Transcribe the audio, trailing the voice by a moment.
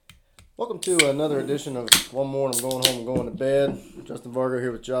Welcome to another edition of One More and I'm Going Home and Going to Bed. Justin Vargo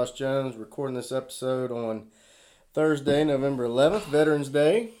here with Josh Jones, recording this episode on Thursday, November 11th, Veterans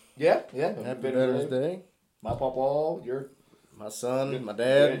Day. Yeah. Happy Veterans Day. My papa, My son, my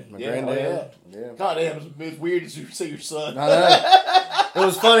dad, my granddad. Yeah. God damn, it's weird to see your son. I know. It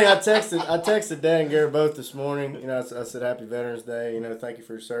was funny. I texted Dad and Garrett both this morning. I said Happy Veterans Day. Thank you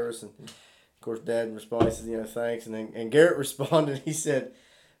for your service. And of course, Dad responded, he said, thanks. And Garrett responded. He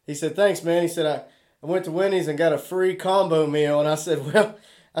said, thanks, man. He said, I went to Wendy's and got a free combo meal. And I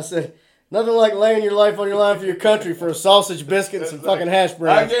said, nothing like laying your life on your line for your country for a sausage, biscuit, and some fucking hash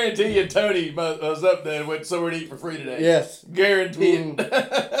browns. I guarantee you Tony was up there and went somewhere to eat for free today. Yes. Guaranteed.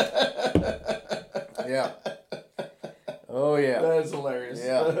 Yeah. Oh, yeah. That's hilarious.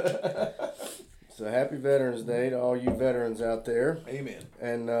 Yeah. So happy Veterans Day to all you veterans out there. Amen.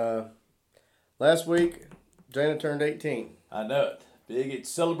 And last week, Jana turned 18. I know it. It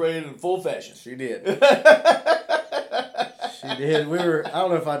celebrated in full fashion. She did. She did. I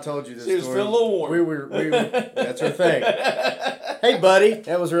don't know if I told you this story. She was feeling a little warm. We were that's her thing. Hey, buddy.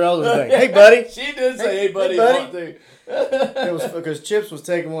 That was her other thing. Hey, buddy. She did say, hey, buddy. Hey, buddy. It was because Chips was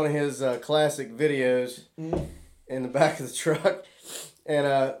taking one of his classic videos in the back of the truck.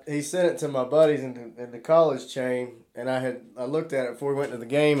 And he sent it to my buddies in the college chain. And I looked at it before we went to the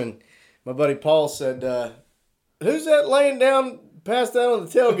game. And my buddy Paul said, who's that laying down, passed out on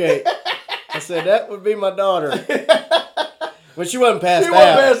the tailgate? I said, that would be my daughter. But she wasn't passed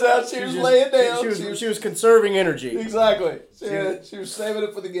out. She was laying down. She was conserving energy. Exactly. She was saving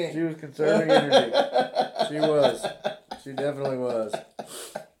it for the game. She was conserving energy. She was. She definitely was.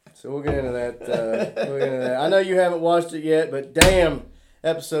 So we'll get into that. I know you haven't watched it yet, but damn,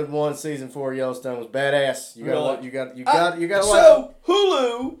 episode 1, season 4 of Yellowstone was badass. You got to watch. So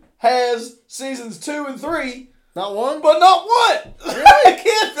Hulu has seasons 2 and 3. Not one? But not one. Really?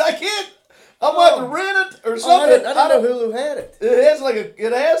 I can't. I'm going to have to rent it or something. I didn't know Hulu had it.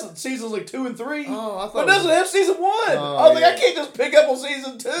 It has seasons like 2 and 3. Oh, I thought but it doesn't have season 1. Oh, I was like, yeah. I can't just pick up on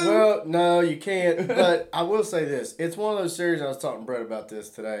season 2. Well, no, you can't. But I will say this. It's one of those series, I was talking to Brett about this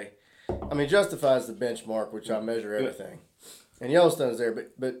today. I mean, Justified is the benchmark, which I measure everything. And Yellowstone's there.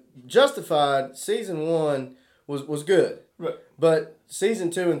 But Justified, season 1 was good. Right. But season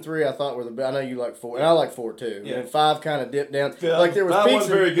 2 and 3, I thought were the best. I know you like 4, and I like 4 too. Yeah. And 5 kind of dipped down. Yeah, like there was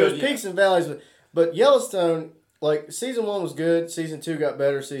peaks and valleys. But Yellowstone, like season 1 was good. Season 2 got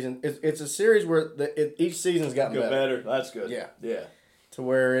better. It's a series where each season's gotten better. That's good. Yeah. To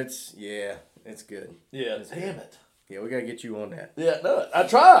where it's good. Yeah. Damn it. Yeah, we gotta get you on that. Yeah, no, I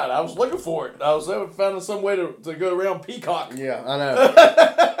tried. I was looking for it. I was finding some way to go around Peacock. Yeah, I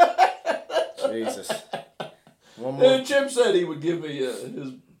know. Jesus. One more. And Chip said he would give me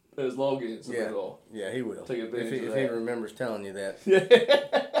his logins and it all. Yeah, he will. Take advantage if he remembers telling you that.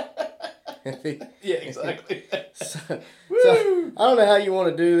 Yeah, exactly. So I don't know how you want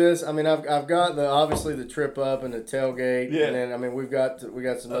to do this. I mean, I've got obviously the trip up and the tailgate, and then I mean we got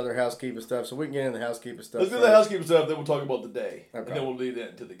some other housekeeping stuff, so we can get into the housekeeping stuff. Let's do the housekeeping stuff, then we'll talk about the day, okay. and then we'll lead that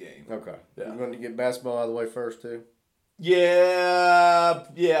into the game. Okay. Yeah. You're going to get basketball out of the way first too. Yeah,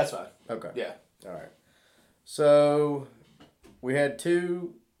 that's fine. Okay. Yeah. All right. So we had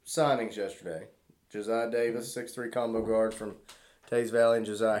 2 signings yesterday. Josiah Davis, 6'3" combo guard from Tays Valley, and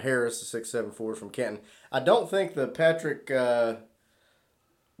Josiah Harris, a 6'7" forward from Canton. I don't think the Patrick,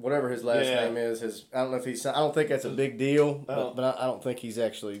 whatever his last name is, I don't know if he's. I don't think that's a big deal, but I don't think he's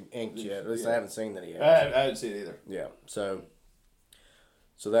actually inked yet. At least I haven't seen that he has. I haven't seen it either. Yeah. So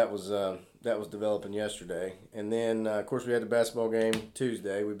that was developing yesterday, and then of course we had the basketball game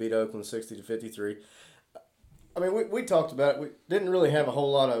Tuesday. We beat Oakland 60-53. I mean, we talked about it. We didn't really have a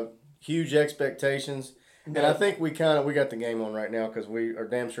whole lot of huge expectations. And I think we got the game on right now because we are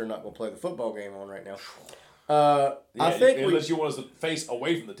damn sure not going to play the football game on right now. I think unless you want us to face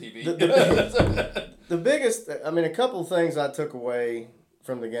away from the TV. The biggest, I mean, a couple of things I took away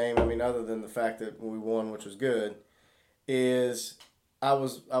from the game. I mean, other than the fact that we won, which was good, is I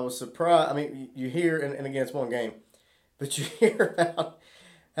was surprised. I mean, you hear, and again, it's one game, but you hear about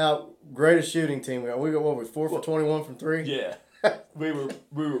how great a shooting team we are. We go 4 for 21 from 3. Yeah. We were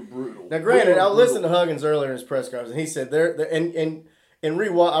brutal. Now, granted, I listened to Huggins earlier in his press conference, and he said I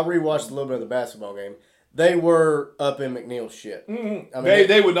rewatched a little bit of the basketball game. They were up in McNeil's shit. Mm-hmm. I mean,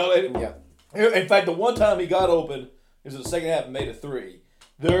 they would not. Yeah. In fact, the one time he got open, it was in the second half and made a 3.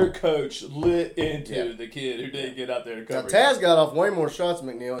 their coach lit into the kid who didn't get out there to Now, cover. Taz got off way more shots than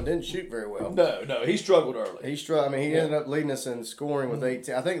McNeil and didn't shoot very well. No, he struggled early. He ended up leading us in scoring with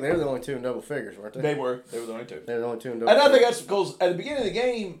 18. I think they were the only two in double figures, weren't they? They were the only two. They were the only two in double And I figures. think that's because at the beginning of the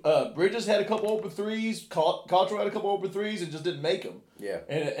game, Bridges had a couple open threes, Cottrell had a couple open threes, and just didn't make them. Yeah.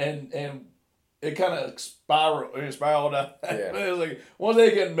 And it kind of spiraled out. Yeah. It was like once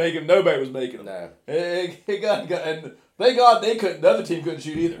they couldn't make them, nobody was making them. No. It got and thank God they couldn't. The other team couldn't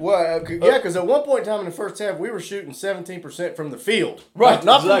shoot either. Well, because at one point in time in the first half, we were shooting 17% from the field. Right,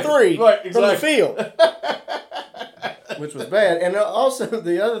 Not exactly. from three, Right, from the exactly. field. Which was bad. And also,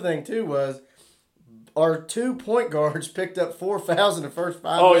 the other thing, too, was our 2 point guards picked up 4 fouls in the first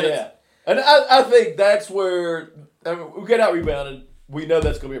 5 Oh minutes. yeah, and I think that's where we get out rebounded. We know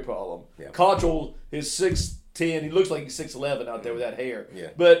that's going to be a problem. Yeah. Cottrell is 6'10". He looks like he's 6'11" out there with that hair.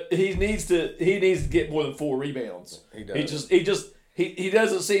 Yeah. But he needs to get more than 4 rebounds. He does. He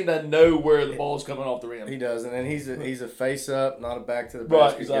doesn't seem to know where the ball's coming off the rim. He doesn't, and he's a face up, not a back to the Right,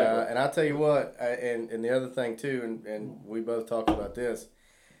 basket exactly. guy. And I tell you what, and the other thing too, and we both talked about this.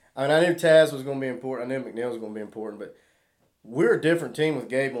 I mean, I knew Taz was going to be important. I knew McNeil was going to be important, but we're a different team with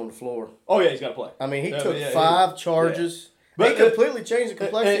Gabe on the floor. Oh yeah, he's got to play. I mean, he Yeah, took yeah, 5 charges. But he completely changed the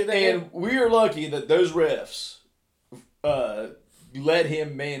complexity of that game. And we are lucky that those refs let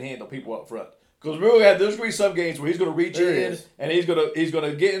him manhandle people up front. Because there's going to be some games where he's going to reach There in is. and he's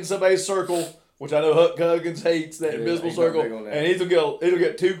going to get in somebody's circle, which I know Huck Huggins hates that invisible He's not circle, big on that. and he'll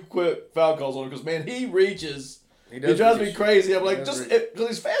get 2 quick foul calls on him because man, he reaches. He It does drives me reach. crazy. I'm He like, does just reach. because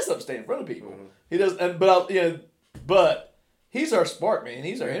he's fast enough to stay in front of people. Mhm. He does, but he's our spark man.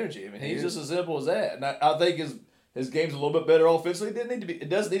 He's our energy. I mean, he's just as simple as that. And I think his game's a little bit better offensively. It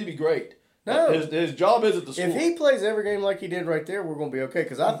doesn't need to be great. No. His job isn't to score. If he plays every game like he did right there, we're going to be okay.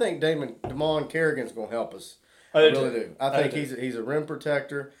 Because I think Damon Kerrigan's going to help us. I really do. I think he's a rim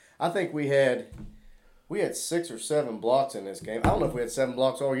protector. I think we had 6 or 7 blocks in this game. I don't know if we had 7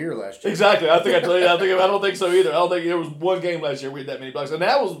 blocks all year last year. Exactly. I don't think so either. I don't think there was one game last year we had that many blocks, and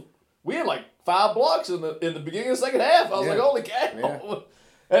we had like 5 blocks in the beginning of the second half. I was Yeah. like, holy cow!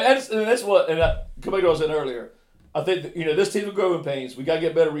 Yeah. And that's what. And come back to what I said earlier. I think that, this team will grow in pains. We got to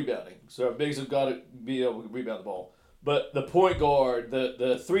get better rebounding. So our bigs have got to be able to rebound the ball. But the point guard,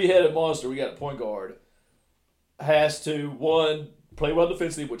 the 3-headed monster we got at point guard, has to play well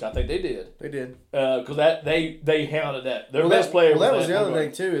defensively, which I think they did. They did. Because they hounded that. Their best player. Well, that was that the other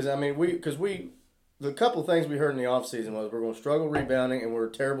point thing too. Is I mean, the couple things we heard in the offseason was we're going to struggle rebounding and we're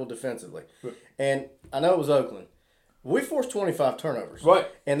terrible defensively. Right. And I know it was Oakland. We forced 25 turnovers. guard.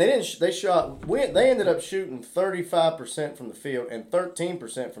 Right. And they ended up shooting 35% from the field and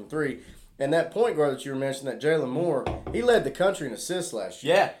 13% from 3. And that point guard that you were mentioning, that Jalen Moore, he led the country in assists last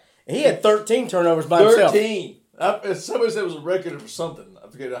year. Yeah. And he had 13 turnovers by himself. 13. Somebody said it was a record for something. I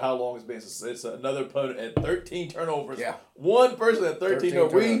forget how long it's been. It's another opponent had 13 turnovers. Yeah. One person had 13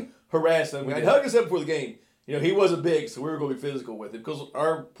 turnovers. We turnovers. harassed him. We And did. Huggins said before the game, he wasn't big, so we were going to be physical with him because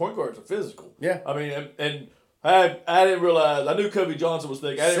our point guards are physical. Yeah. I mean, and I didn't realize. I knew Kobe Johnson was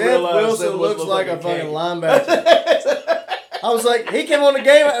thick. I didn't Seth realize Wilson Seth looks looked like a king. fucking linebacker. I was like, he came on the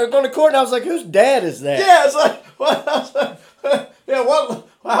game, on the court, and I was like, whose dad is that? Yeah, it's like,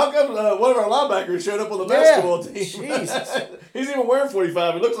 how come one of our linebackers showed up on the basketball team? Jesus. He's even wearing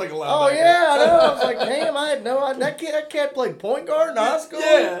 45. He looks like a linebacker. Oh, yeah, I know. I was like, damn, I had no idea. That cat played point guard in high school?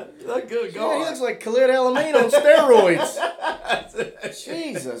 Yeah, good Yeah, God. he looks like Khalid El-Amin on steroids.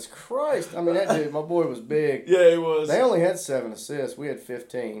 Jesus Christ. I mean, that dude, my boy was big. Yeah, he was. They only had 7 assists. We had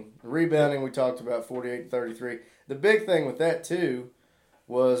 15. Rebounding, we talked about 48-33. The big thing with that, too,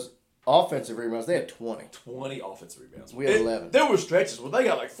 was offensive rebounds. They had 20. 20 offensive rebounds. We had 11. There were stretches where they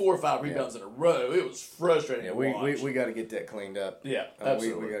got like 4 or 5 rebounds in a row. It was frustrating Yeah, to we watch. got to get that cleaned up. Yeah, We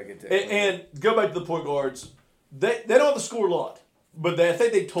absolutely. got to get that cleaned up. And go back to the point guards. They don't have to score a lot, but I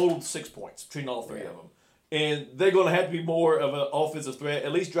think they totaled 6 points between all 3 of them. And they're going to have to be more of an offensive threat,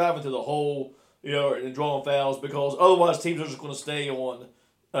 at least driving to the hole, and drawing fouls, because otherwise teams are just going to stay on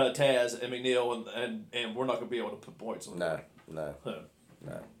Taz and McNeil, and we're not going to be able to put points on them. No. Huh.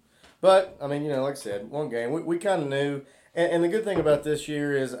 But, I mean, like I said, one game. We kind of knew. And the good thing about this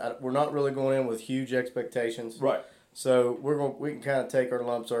year is we're not really going in with huge expectations. Right. So we can kind of take our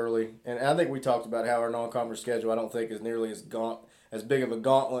lumps early. And I think we talked about how our non-conference schedule I don't think is nearly as big of a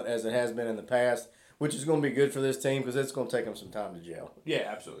gauntlet as it has been in the past, which is going to be good for this team because it's going to take them some time to gel. Yeah,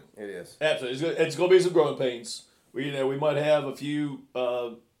 absolutely. It is. Absolutely. It's going to be some growing pains. We might have a few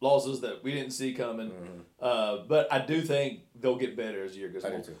losses that we didn't see coming. But I do think they'll get better as the year goes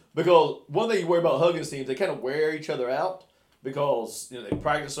on. I do too. Because one thing you worry about Huggins teams, they kind of wear each other out. because they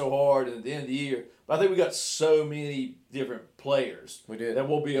practice so hard and at the end of the year. But I think we got so many different players that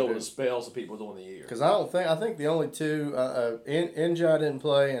we'll be able to spell some people during the year. Because I think the only two, Injai didn't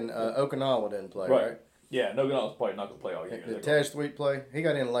play and Okinawa didn't play, right? Yeah, Okinawa's probably not going to play all year. Did Taj Sweet play? He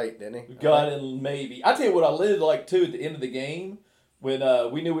got in late, didn't he? Got in maybe. I tell you what, I lived like too at the end of the game when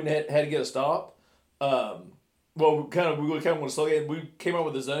we knew we had to get a stop. Well, we kind of want to slow down. We came out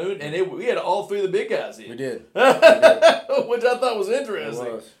with the zone, and we had all three of the big guys in. We did. Which I thought was interesting.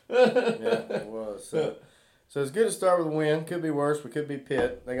 It was. Yeah, it was. So it's good to start with a win. Could be worse. We could be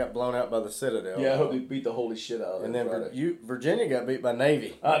Pitt. They got blown out by the Citadel. Yeah, I hope they beat the holy shit out of them. And then Virginia got beat by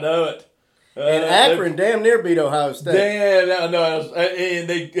Navy. I know it. And Akron damn near beat Ohio State. Damn, no, and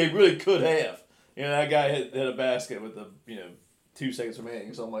they really could have. That guy hit a basket with 2 seconds remaining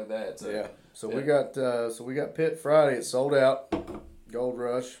or something like that. So, yeah. So we got Pitt Friday. It's sold out. Gold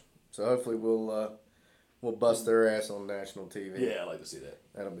Rush. So hopefully we'll bust their ass on national TV. Yeah, I'd like to see that.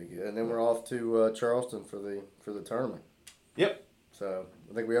 That'll be good. And then we're off to Charleston for the tournament. Yep. So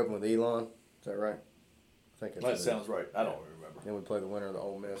I think we open with Elon. Is that right? I think that sounds right. I don't remember. Then we play the winner of the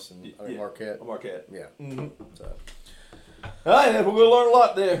Ole Miss and Marquette. Marquette. Yeah. Mm-hmm. So. All right, we're going to learn a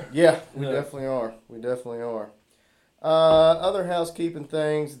lot there. Yeah, we definitely are. We definitely are. Other housekeeping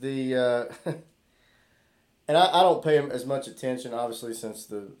things, and I don't pay as much attention, obviously, since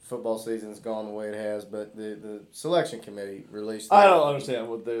the football season's gone the way it has, but the selection committee released... I don't understand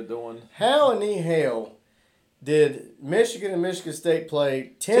what they're doing. How in the hell did Michigan and Michigan State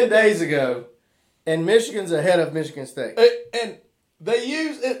play 10 days ago, and Michigan's ahead of Michigan State? And they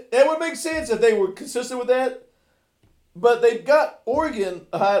use it. That would make sense if they were consistent with that. But they've got Oregon,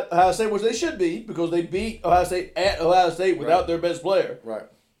 Ohio State, which they should be, because they beat Ohio State at Ohio State without their best player. Right.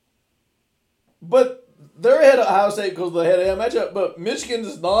 But they're ahead of Ohio State because they had a matchup. But Michigan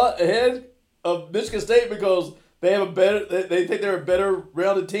is not ahead of Michigan State because they have they think they're a better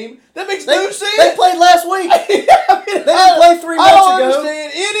rounded team. That makes no sense. They played last week. They didn't play 3 months ago. I don't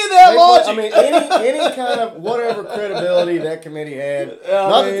understand any of that logic. Any kind of whatever credibility that committee had.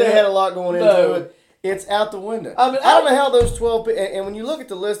 Not that they had a lot going into it. It's out the window. I don't know how those 12 people... And when you look at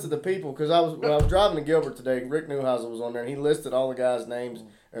the list of the people, because when I was driving to Gilbert today, Rick Newhouse was on there, and he listed all the guys' names,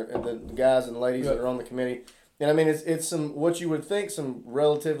 and the guys and ladies that are on the committee. And I mean, it's some what you would think some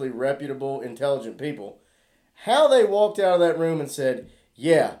relatively reputable, intelligent people. How they walked out of that room and said,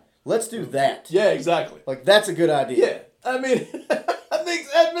 yeah, let's do that. Yeah, exactly. Like, that's a good idea. Yeah. I mean,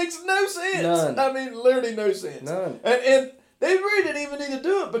 that makes no sense. None. I mean, literally no sense. None. And they really didn't even need to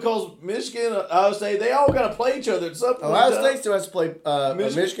do it because Michigan, Ohio State, they all got to play each other at some point. Ohio State still has to play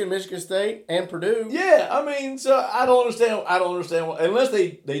Michigan State, and Purdue. Yeah, I mean, so I don't understand why, unless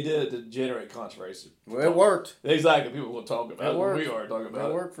they did it to generate controversy. Well, it worked. Exactly. People will talk about it. We are talking about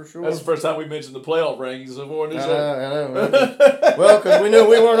it. It worked for sure. That's the first time we mentioned the playoff rankings before this show. I know. Well, because we knew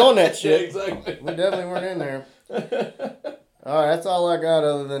we weren't on that shit. Yeah, exactly. We definitely weren't in there. All right, that's all I got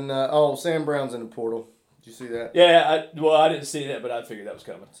other than, Sam Brown's in the portal. Did you see that? Yeah, I didn't see that, but I figured that was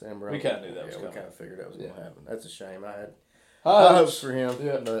coming. Sam Brown. We kind of knew that was coming. We kind of figured that was going to happen. That's a shame. I had high hopes for him.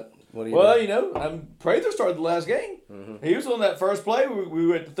 Yeah. But what do you do? Prather started the last game. Mm-hmm. He was on that first play. We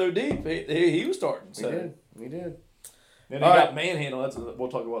went to throw deep. He was starting. So. He did. Then he got manhandled. We'll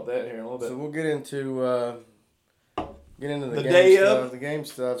talk about that here in a little bit. So we'll get into the game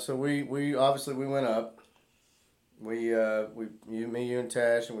stuff. So we obviously we went up. Me, you, and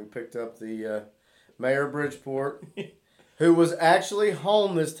Tash, and we picked up the mayor of Bridgeport, who was actually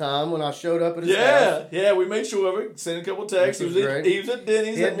home this time when I showed up at his house. Yeah, we made sure of it. Sent a couple texts. He was at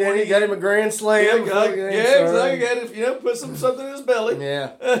Denny's. He got him a grand slam. Exactly. Put something in his belly.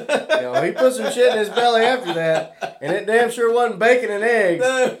 Yeah. He put some shit in his belly after that, and it damn sure wasn't bacon and eggs.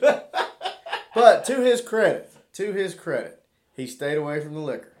 No. But to his credit, he stayed away from the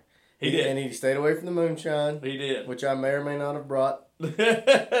liquor. He did. And he stayed away from the moonshine. He did. Which I may or may not have brought. By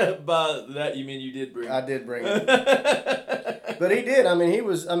that you mean you did bring it. I did bring it. But he did. I mean,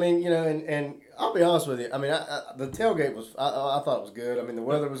 and I'll be honest with you. I mean, the tailgate was, I thought it was good. I mean, the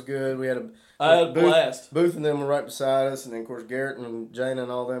weather was good. We had a blast. Booth and them were right beside us. And then, of course, Garrett and Jana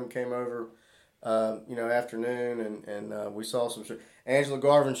and all them came over, afternoon. And we saw some shit. Angela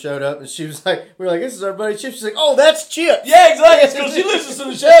Garvin showed up, and she was like, we were like, this is our buddy Chip. She's like, oh, that's Chip. Yeah, exactly. Because she listens to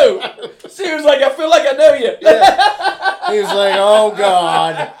the show. She was like, I feel like I know you. Yeah. He was like, oh,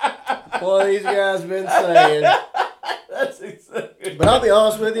 God. What these guys been saying. That's exactly. But I'll be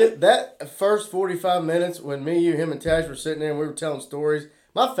honest with you, that first 45 minutes when me, you, him, and Tash were sitting there and we were telling stories,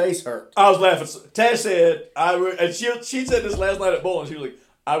 my face hurt. I was laughing. Tash said, and she said this last night at bowling. She was like,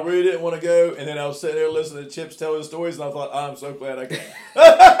 I really didn't want to go, and then I was sitting there listening to Chips tell his stories, and I thought, I'm so glad I came.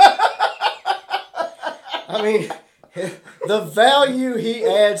 I mean, The value he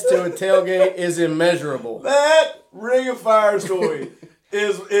adds to a tailgate is immeasurable. That Ring of Fire story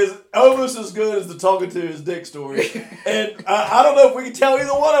is almost as good as the talking to his dick story. And I don't know if we can tell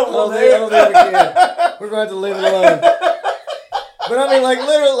either one of them on there. I don't think we can. We're going to have to leave it alone. But I mean, like,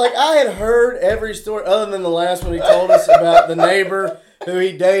 literally, like, I had heard every story other than the last one he told us about the neighbor who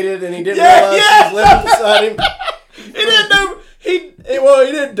he dated and he didn't realize she was living beside him. He didn't know. He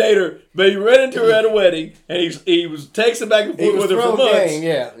didn't date her, but he ran into her at a wedding, and he was texting back and forth with her for months.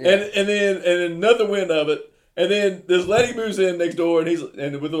 And then another wind of it, and then this lady moves in next door,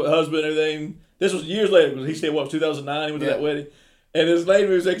 and with the husband and everything. This was years later because he said 2009 he went to that wedding, and this lady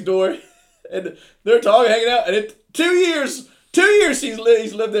moves next door, and they're talking, hanging out, and it 2 years. 2 years he's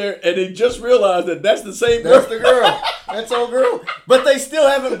lived there, and he just realized that that's the same girl. That's the girl. That's old girl. But they still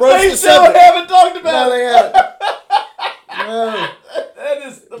haven't broached the subject. They still haven't talked about it. No, they haven't. No. That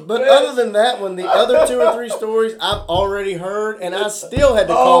is the But best. other than that one, the other 2 or 3 stories I've already heard, and I still had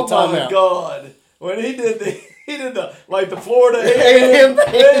to call time out. Oh my God! When he did the Florida A&M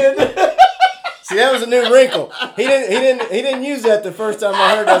thing. See, that was a new wrinkle. He didn't use that the first time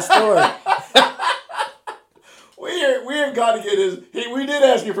I heard that story. We have got to get his. We did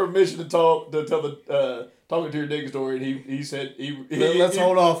ask him permission to tell the talking to your dick story, and he said let's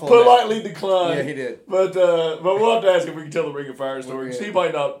hold off on politely that. declined. Yeah, he did. But we'll have to ask if we can tell the Ring of Fire story because he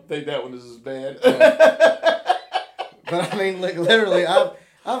might not think that one is as bad. Yeah. But I mean, like, literally,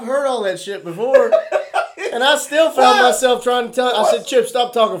 I've heard all that shit before. And I still found myself trying to tell. I said, Chip,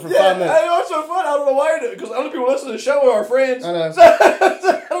 stop talking for 5 minutes. I know it's so fun. I don't know why he does, because other people listen to the show are our friends. I know.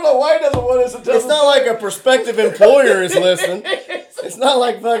 I don't know why he doesn't want us to tell. It's not like a prospective employer is listening. It's not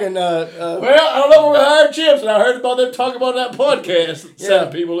like fucking. Well, I don't know. We hired Chips, and I heard about them talking about that podcast.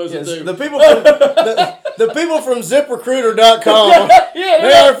 Seven people listen to. The people from the people from ZipRecruiter.com.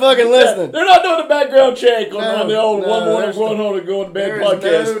 They are fucking listening. They're not doing the background check on the old one morning going to bed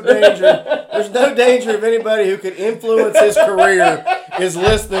podcast. There's no danger of anybody who could influence his career is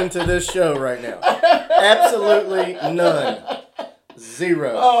listening to this show right now. Absolutely none.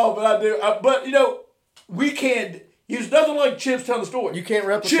 Zero. Oh, but I do. But we can't. There's nothing like Chips telling the story. You can't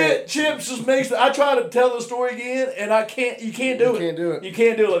replicate. Chips just makes it. I try to tell the story again, and I can't. You can't do it. You can't do it. You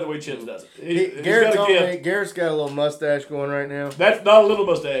can't do it like the way Chips does it. Garrett told me Garrett's got a little mustache going right now. That's not a little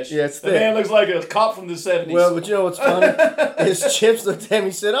mustache. Yeah, it's thick. The man looks like a cop from the 70s. Well, but you know what's funny? His Chips looked at him.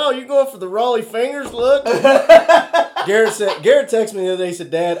 He said, "Oh, you going for the Raleigh fingers look?" Garrett texted me the other day. He said,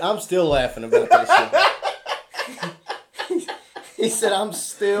 "Dad, I'm still laughing about this shit." He said, "I'm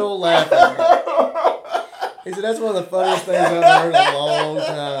still laughing about it." He said, "That's one of the funniest things I've heard in a long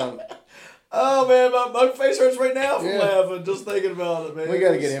time." Oh, man, my face hurts right now from laughing, just thinking about it, man. We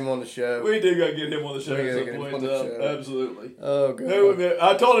got to get him on the show. We do got to get him on the show at some point. Absolutely. Oh, God.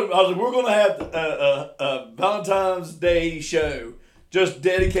 I told him, we're going to have a Valentine's Day show just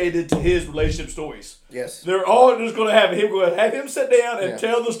dedicated to his relationship stories. Yes. They're all just going to have him. We're going to have him sit down and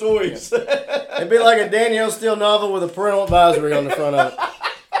tell the stories. Yeah. It'd be like a Danielle Steele novel with a parental advisory on the front of it.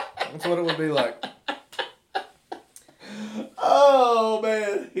 That's what it would be like. Oh,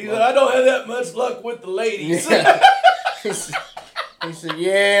 man. He said, I don't have that much luck with the ladies. Yeah. He said,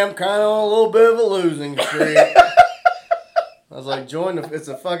 yeah, I'm kind of on a little bit of a losing streak. I was like, it's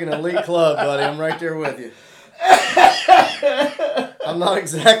a fucking elite club, buddy. I'm right there with you. I'm not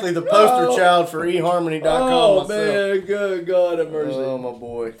exactly the poster child for eHarmony.com myself. Man, good God have mercy. Oh, my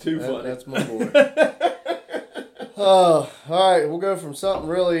boy. Funny. That's my boy. Oh, all right. We'll go from something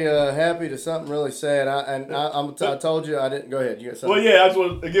really happy to something really sad. I told you I didn't. Go ahead. You got something? Well, yeah, I just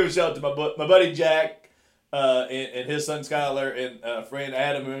want to give a shout out to my buddy Jack and his son Skylar and friend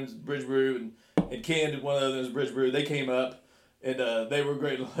Adam who's Bridge Brew and Ken, one of those Bridge Brew. They came up and they were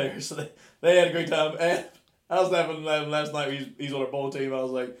great players. So they had a great time. And I was laughing last night. He's on our bowl team. I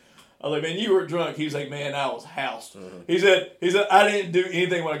was like, man, you were drunk. He was like, man, I was housed. Mm-hmm. He said, I didn't do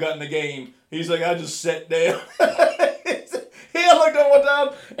anything when I got in the game. He's like, I just sat down. He looked up one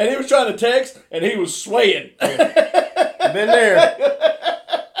time, and he was trying to text, and he was swaying. Been there.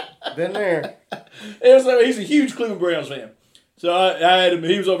 He's a huge Cleveland Browns fan. So I had him.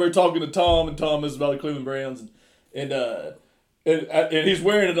 He was over there talking to Tom, and Tom is about the Cleveland Browns, and he's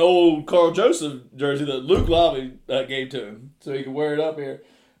wearing an old Carl Joseph jersey that Luke Lovie gave to him, so he could wear it up here.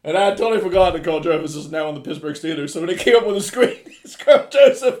 And I totally forgot that Carl Joseph is now on the Pittsburgh Steelers. So when they came up on the screen, it's Carl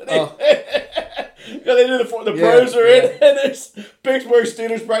Joseph. Because they did the pros are in, and there's Pittsburgh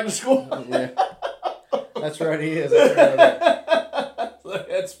Steelers practice squad. Yeah. That's right, he is.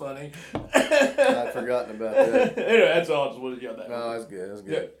 That's funny. I'd forgotten about that. Anyway, that's all. I just wanted to yell that. No, that's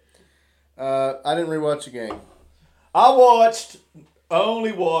good. Yeah. I didn't rewatch the game. I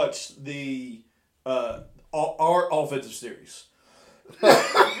only watched the our offensive series.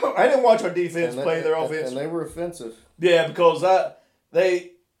 I didn't watch our defense play their offense, and they were offensive. Yeah, because our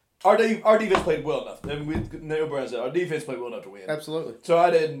defense played well enough. And with Neil Brown said, our defense played well enough to win. Absolutely. So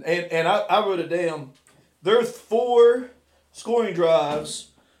I didn't, and I wrote it down. There's 4 scoring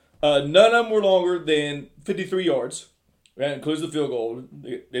drives. None of them were longer than 53 yards. That includes the field goal.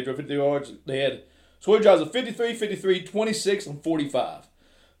 They drove 53 yards. They had scoring drives of 53, 53, 26, and 45.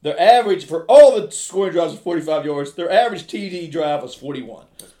 Their average for all the scoring drives was 45 yards. Their average TD drive was 41.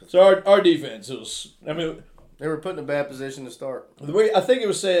 So our defense was, I mean, they were put in a bad position to start. The way I think it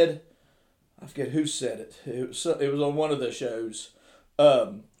was said, I forget who said it. It was on one of the shows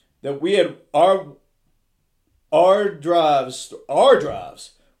that we had our drives.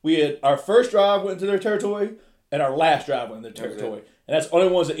 We had our first drive went into their territory, and our last drive went into their territory. And that's the only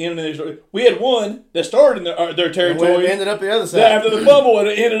ones that ended in their territory. We had one that started in their territory. And we ended up the other side. After the fumble,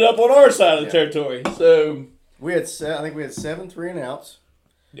 it ended up on our side of the territory. So we had, I think we had 7 3-and-outs.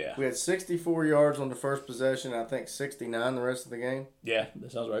 Yeah. We had 64 yards on the first possession. I think 69 the rest of the game. Yeah,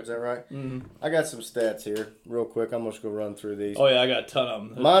 that sounds right. Is that right? Mm-hmm. I got some stats here, real quick. I'm just going to run through these. Oh yeah, I got a ton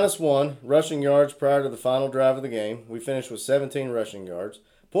of them. -1 rushing yards prior to the final drive of the game. We finished with 17 rushing yards.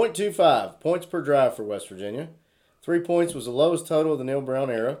 0.25 points per drive for West Virginia. 3 points was the lowest total of the Neil Brown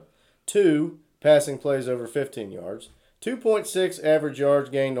era. 2 passing plays over 15 yards. 2.6 average yards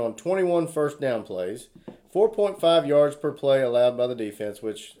gained on 21 first down plays. 4.5 yards per play allowed by the defense,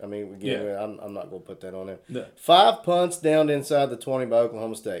 which, I mean, again, I'm not going to put that on there. No. 5 punts downed inside the 20 by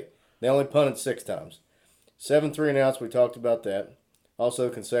Oklahoma State. They only punted 6 times. 7 3-and-outs, we talked about that. Also,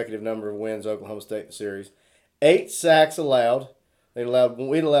 consecutive number of wins, Oklahoma State in the series. 8 sacks allowed. We'd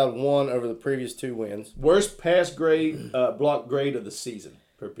allowed 1 over the previous 2 wins. Worst pass grade, block grade of the season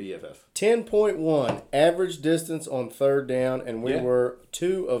per PFF. 10.1 average distance on third down, and we were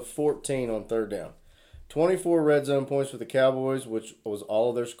 2 of 14 on third down. 24 red zone points for the Cowboys, which was all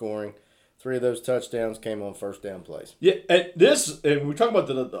of their scoring. 3 of those touchdowns came on first down plays. Yeah, and we're talking about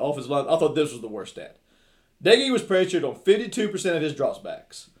the offensive line. I thought this was the worst stat. Doege was pressured on 52% of his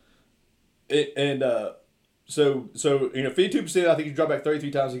dropbacks. So 52%. I think he dropped back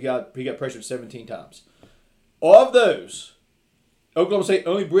 33 times. He got pressured 17 times. Of those, Oklahoma State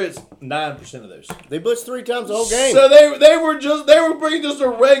only blitzed 9% of those. They blitzed 3 times the whole game. So they were bringing just a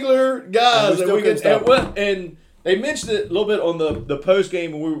regular guys and that we could and they mentioned it a little bit on the post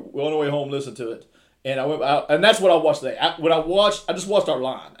game when we were on our way home listening to it. And I went out, and that's what I watched today. I just watched our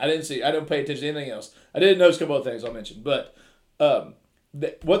line. I didn't pay attention to anything else. I didn't notice a couple of things I mentioned, but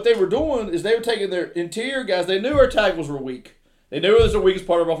what they were doing is they were taking their interior guys. They knew our tackles were weak. They knew it was the weakest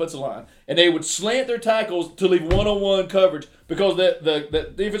part of our offensive line, and they would slant their tackles to leave one-on-one coverage because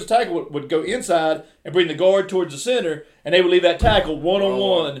the defensive tackle would go inside and bring the guard towards the center, and they would leave that tackle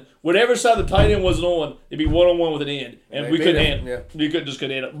one-on-one. Whatever side the tight end wasn't on, it'd be one-on-one with an end, and we couldn't handle it. You couldn't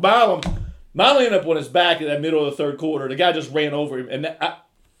handle it. Milam ended up on his back in that middle of the third quarter. The guy just ran over him, and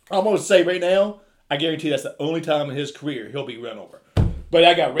I'm going to say right now, I guarantee that's the only time in his career he'll be run over. But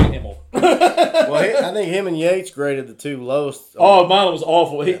that guy ran him over. Well, I think him and Yates graded the 2 lowest. Oh, Milam was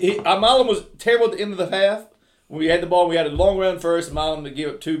awful. Milam was terrible at the end of the half. We had the ball. We had a long run first. And Milam to give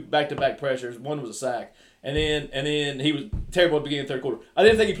up 2 back-to-back pressures. One was a sack, and then he was terrible at the beginning of the third quarter. I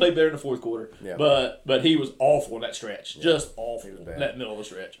didn't think he played better in the fourth quarter. Yeah. But he was awful in that stretch. Yeah. Just awful in that middle of the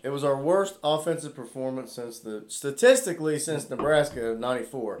stretch. It was our worst offensive performance statistically since Nebraska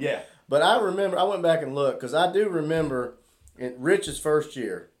 '94. Yeah. But I went back and looked because I do remember in Rich's first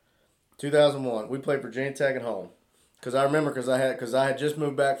year, 2001, we played Virginia Tech at home. Because I had just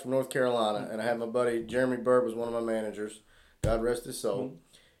moved back from North Carolina, and I had my buddy Jeremy Bird was one of my managers. God rest his soul. Mm-hmm.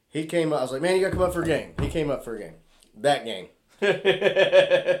 He came up. I was like, man, you got to come up for a game. He came up for a game. That game.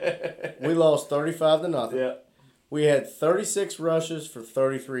 We lost 35-0. Yeah. We had 36 rushes for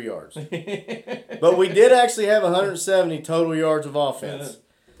 33 yards. But we did actually have 170 total yards of offense.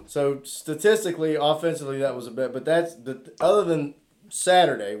 So statistically, offensively, that was a bit. But other than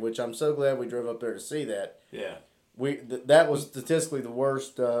Saturday, which I'm so glad we drove up there to see that. Yeah. That was statistically the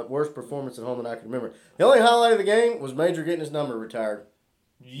worst performance at home that I can remember. The only highlight of the game was Major getting his number retired.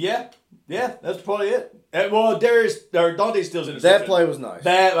 Yeah, that's probably it. And, well, Dante Steele's in. That play was nice.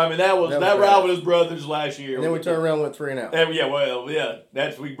 That route with his brothers last year. And then we turned around and went 3-and-out.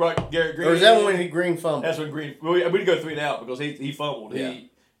 That's we brought Garrett Green. Or is that when Green fumbled? That's when Green. We did go 3-and-out because he fumbled. Yeah.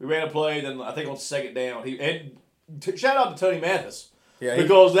 We ran a play, then I think on second down. Shout out to Tony Mathis. Yeah,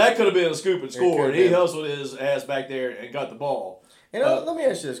 because that could have been a scoop and score, and he hustled his ass back there and got the ball. And let me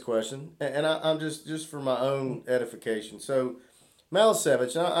ask you this question, and I'm just for my own edification. So,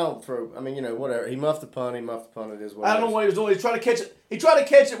 Malasevich, I don't throw. I mean, whatever. He muffed the punt. It is what I it don't know is. what he was doing. He tried to catch it. He tried to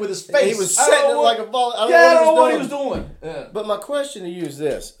catch it with his face. He was setting it like a ball. I don't know what he was doing. Yeah. But my question to you is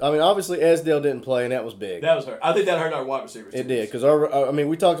this. I mean, obviously, Esdale didn't play, and that was big. That was hurt. I think that hurt our wide receivers. It did, because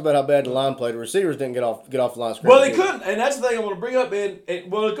we talked about how bad the line played. The receivers didn't get off the line scrimmage. Well, they couldn't, and that's the thing I want to bring up. And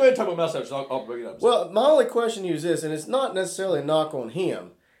go ahead and talk about Malasevich. I'll bring it up. Well, my only question to you is this, and it's not necessarily a knock on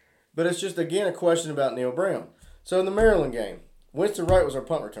him, but it's just, again, a question about Neil Brown. So in the Maryland game, Winston Wright was our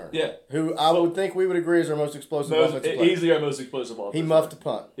punt returner. Yeah. Who I would think we would agree is our most explosive offensive player. Easily our most explosive offensive He muffed a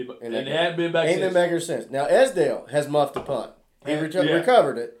punt. And it hadn't been back since. Ain't been back here since. Now, Esdale has muffed a punt. He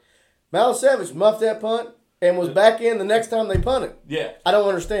recovered it. Malasevich muffed that punt and was back in the next time they punted. Yeah. I don't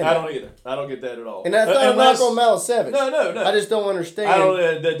understand that. I don't either. I don't get that at all. And that's not a knock on Malasevich. No. I just don't understand. I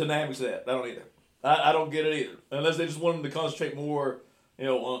don't the dynamics of that. I don't either. I don't get it either. Unless they just want him to concentrate more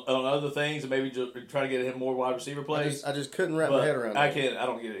on other things and maybe just try to get him more wide receiver plays. I just couldn't wrap my head around that. I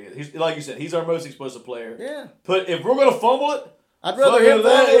don't get it either. He's, like you said, he's our most explosive player. Yeah. If we're going to fumble it, I'd rather him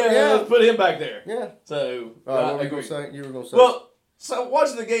let's put him back there. Yeah. So, what were you going to say? You were going to say. Well, so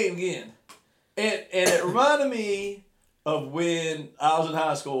watching the game again, and it reminded me of when I was in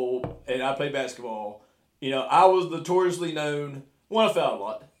high school and I played basketball. I was notoriously known, I fouled a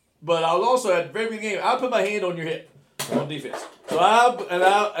lot, but I was also at the very beginning, I put my hand on your hip on defense. So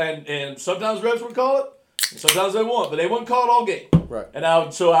and sometimes refs would call it, and sometimes they won't, but they wouldn't call it all game. Right. And I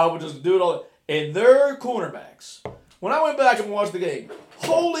would just do it all. And their cornerbacks, when I went back and watched the game,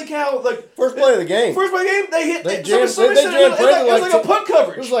 holy cow! Like first play of the game, they hit. They jammed it was like a punt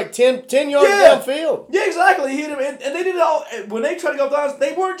coverage. It was like 10 yards downfield. Yeah, exactly. He hit him, and they did it all. When they tried to go off the lines,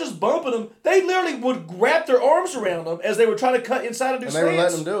 they weren't just bumping them. They literally would wrap their arms around them as they were trying to cut inside and do slants. And they were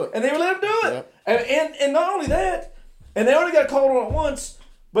letting them do it. And they were letting them do it. Yep. And not only that, and they only got called on it once.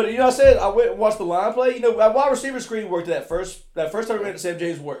 But I said I went and watched the line play. Our wide receiver screen worked that first 30 minutes. Sam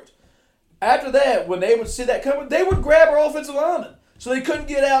James worked. After that, when they would see that coming, they would grab our offensive lineman. So they couldn't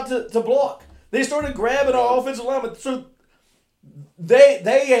get out to block. They started grabbing our offensive linemen. So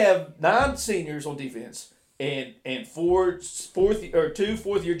they have 9 seniors on defense and 2 fourth-year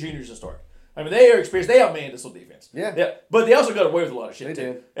juniors to start. I mean, they are experienced. They outmanned us on defense. Yeah. But they also got away with a lot of shit,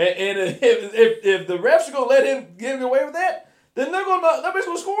 too. And if the refs are going to let him get away with that, then nobody's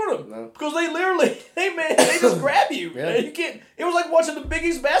going to score them. No. Because they literally, they just grab you. Yeah. You can't. It was like watching the Big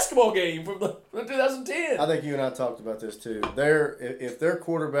East basketball game from 2010. I think you and I talked about this too. If their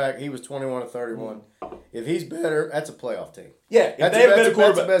quarterback, he was 21 to 31. If he's better, that's a playoff team. Yeah, if they have a better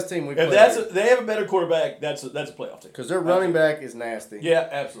quarterback, that's the best team we've played. If they have a better quarterback, that's a playoff team. Because their running back is nasty. Yeah,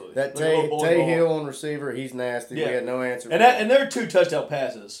 absolutely. That Tay Hill on receiver, he's nasty. Yeah. We had no answer. And their 2 touchdown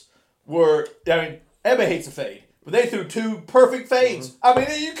passes were, everybody hates a fade. But they threw 2 perfect fades. I mean,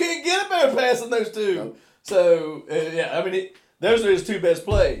 you can't get a better pass than those 2. Nope. So, those are his 2 best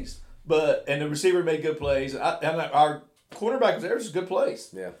plays. And the receiver made good plays. Our quarterback was there, was good plays.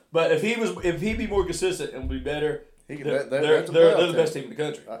 Yeah. But if he'd be more consistent and be better, they're the best team in the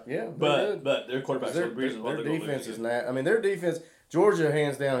country. But their quarterback's the reason why their defense is not. I mean, their defense. Georgia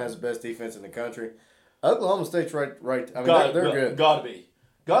hands down has the best defense in the country. Oklahoma State's right. I mean, they're good. Gotta be.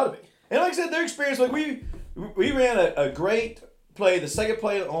 And like I said, their experience. Like we ran a great play. The second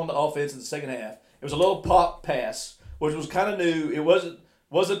play on the offense in the second half. It was a little pop pass, which was kind of new. It wasn't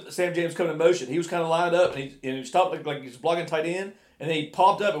Sam James coming in motion. He was kind of lined up and he stopped like he was blocking tight end, and then he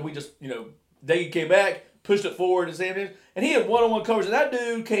popped up and we just they came back, pushed it forward to Sam James, and he had one-on-one coverage. And that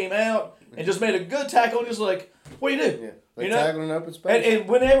dude came out and just made a good tackle and just like, what do you do? Yeah, they tackling up in space. And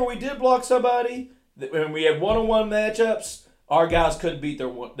whenever we did block somebody, when we had one-on-one matchups, our guys couldn't beat their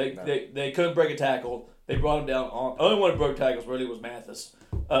one. They couldn't break a tackle. They brought him down. Only one who broke tackles really was Mathis.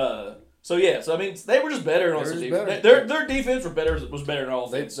 They were just better on some defense. Their defense was better than our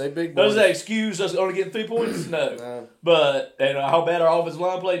offense. They big boys. Does that excuse us only getting 3 points? No. But how bad our offensive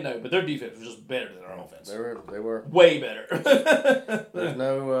line played? No. But their defense was just better than our offense. They were way better. There's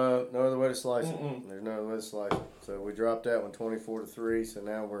no other way to slice it. There's no other way to slice it. So we dropped that one 24-3. So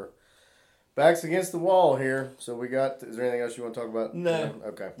now we're backs against the wall here. So we got. Is there anything else you want to talk about? No.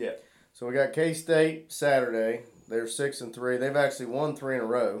 Okay. Yeah. So we got K-State Saturday. They're 6-3. They've actually won 3 in a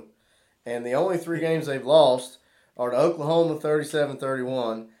row. And the only 3 games they've lost are to Oklahoma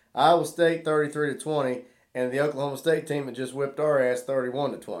 37-31, Iowa State 33-20, and the Oklahoma State team that just whipped our ass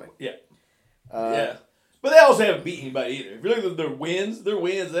 31-20. Yeah. Yeah. But they also haven't beaten anybody either. If you look at their wins, they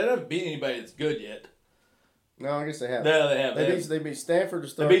haven't beaten anybody that's good yet. No, I guess they haven't. No, they haven't. They beat Stanford to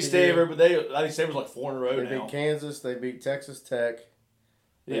start. They beat Stanford, but I think Stanford's like 4 in a row now. They beat Kansas. They beat Texas Tech.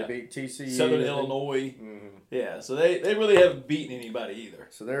 They beat TCU. Southern Illinois. Mm-hmm. Yeah, so they really haven't beaten anybody either.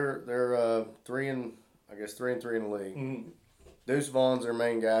 So they're 3-3 in the league. Mm-hmm. Deuce Vaughn's their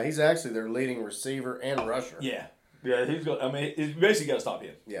main guy. He's actually their leading receiver and rusher. Yeah. Yeah, he's going. I mean, he's basically got to stop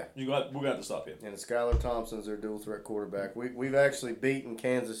him. Yeah. We're going to have to stop him. And Skylar Thompson's their dual threat quarterback. We've actually beaten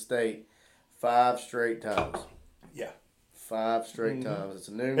Kansas State 5 straight times. Yeah. 5 straight times. It's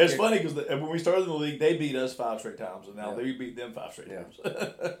a noon. It's funny because when we started in the league, they beat us 5 straight times, and now Yeah. they beat them 5 straight times.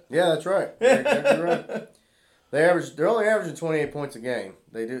 Yeah, that's right. You're exactly right. They're only averaging 28 points a game.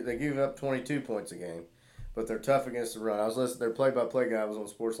 They give up 22 points a game, but they're tough against the run. I was listening. Their play-by-play guy was on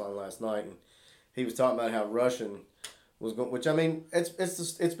Sportsline last night, and he was talking about how Russian was going. Which I mean, it's been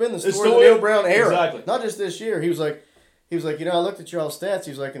the story of the Neil Brown era. Exactly. Not just this year. He was like, I looked at y'all's stats.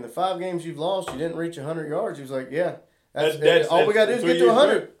 He was like, in the 5 games you've lost, you didn't reach 100 yards. He was like, yeah. All we got to do is get to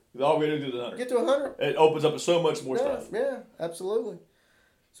 100. All we got to do is 100. Get to 100. It opens up so much more stuff. Yeah, absolutely.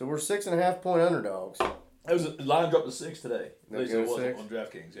 So we're 6.5-point underdogs. The line dropped to 6 today. At least it was 6? on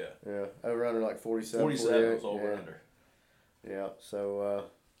DraftKings, yeah. Yeah, over under like 47. 47 was over under. Yeah, so,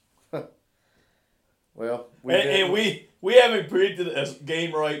 well. We haven't predicted a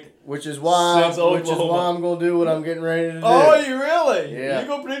game right. Which is why Since Oklahoma. I'm going to do what I'm getting ready to do. Oh, you really? Yeah. You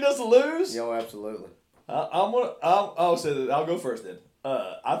going to predict us to lose? Yo, absolutely. I'll say that. I'll go first then.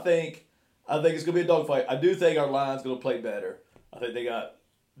 I think it's gonna be a dogfight. I do think our line's gonna play better. I think they got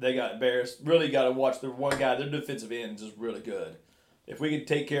embarrassed. Really got to watch the one guy. Their defensive end is just really good. If we can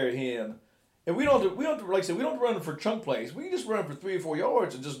take care of him, and we don't have to like I said, we don't have to run for chunk plays. We can just run for 3 or 4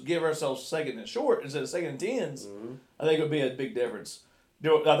 yards and just give ourselves second and short instead of second and 10s. Mm-hmm. I think it would be a big difference.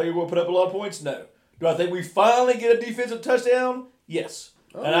 Do I think we're going to put up a lot of points? No. Do I think we finally get a defensive touchdown? Yes.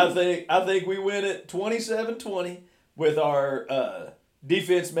 Oh. And I think we win it 27-20 with our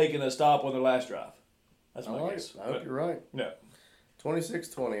defense making a stop on their last drive. That's my guess. I hope you're right. No.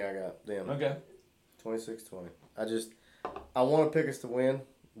 26-20 I got them. Okay. 26-20. I want to pick us to win,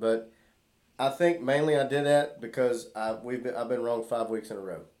 but I think mainly I did that because I've been wrong 5 weeks in a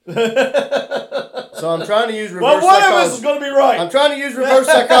row. So I'm trying to use reverse psychology. Well, one of us is going to be right. I'm trying to use reverse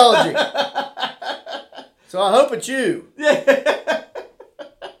psychology. So I hope it's you. Yeah.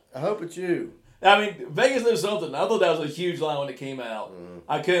 I hope it's you. I mean, Vegas knew something. I thought that was a huge line when it came out.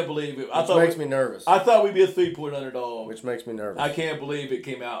 I couldn't believe it. Which makes me nervous. I thought we'd be a 3-point underdog. Which makes me nervous. I can't believe it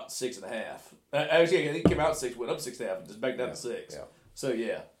came out 6.5. Actually, I think it came out 6, went up 6.5, and just back down to 6. Yeah. So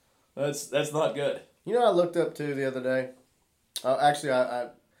yeah, that's not good. You know, I looked up too the other day. Actually, I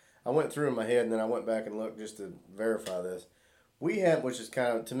went through in my head and then I went back and looked just to verify this. We have, which is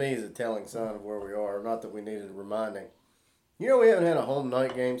kind of to me is a telling sign of where we are. Not that we needed reminding. You know, we haven't had a home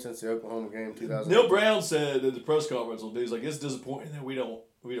night game since the Oklahoma game in 2000. Neil Brown said at the press conference, he's like, it's disappointing that we don't.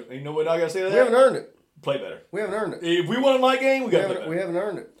 You know what I gotta say to that? We haven't earned it. Play better. We haven't earned it. If we won a night game, we gotta play better. We haven't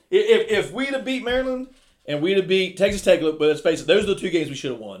earned it. If we'd have beat Maryland and we'd have beat Texas Tech, but let's face it, those are the 2 games we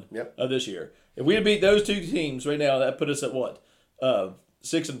should have won of this year. If we'd have beat those 2 teams right now, that put us at what?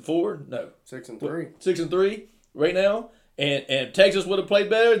 6-4? No. 6-3. 6-3 right now. And Texas would have played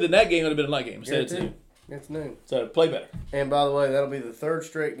better, then that game would have been a night game instead of 2. It's noon. So play better. And by the way, that'll be the 3rd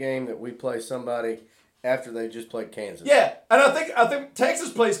straight game that we play somebody after they just played Kansas. Yeah, and I think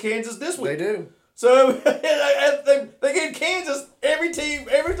Texas plays Kansas this week. They do. So they get Kansas every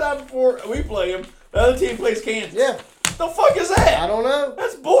time before we play them. The other team plays Kansas. Yeah. The fuck is that? I don't know.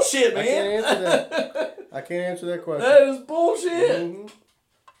 That's bullshit, man. I can't answer that. I can't answer that question. That is bullshit. Mm-hmm.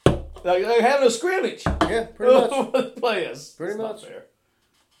 Like they're having a scrimmage. Yeah, pretty much. Play us. Pretty It's not much. fair.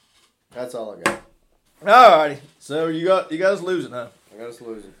 That's all I got. Alrighty. So you got us losing, huh? I got us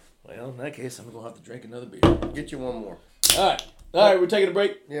losing. Well, in that case, I'm gonna have to drink another beer. Get you one more. All right, we're taking a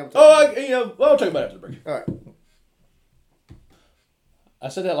break. Yeah. We'll talk about it after the break. All right. I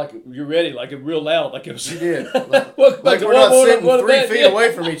said that like you're ready, like it real loud, like it was. You did. Like we're not sitting 3 feet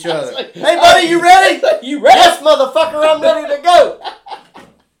away from each other. Like, hey, buddy, you ready? You ready? Yes, motherfucker, I'm ready to go.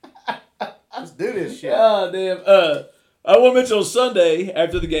 Let's do this shit. God damn. I want to mention on Sunday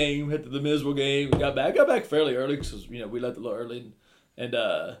after the game, after the miserable game, we got back fairly early because we left a little early, and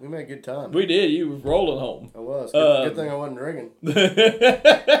we made good time. We did. You were rolling home. I was. Good thing I wasn't drinking.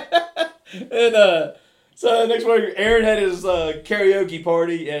 And so next morning, Aaron had his karaoke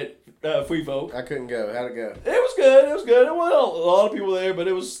party at Free Folk. I couldn't go. How'd it go? It was good. It was good. There wasn't a lot of people there, but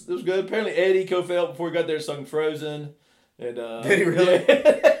it was good. Apparently, Eddie Kofeld before he got there sung Frozen, and did he really?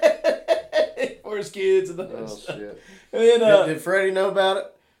 Yeah. For his kids and shit. And then, did Freddie know about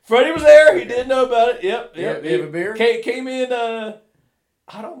it? Freddie was there. He did know about it. Yep. Did he have a beer? Came in. I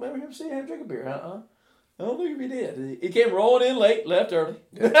don't remember him seeing him drink a beer. I don't think if he did. He came rolling in late, left early.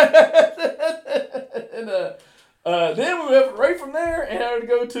 Yeah. And then we went right from there and had to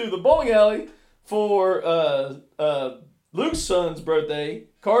go to the bowling alley for Luke's son's birthday,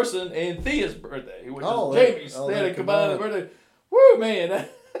 Carson, and Thea's birthday, which is Jamie's. They had a combined birthday. Woo, man.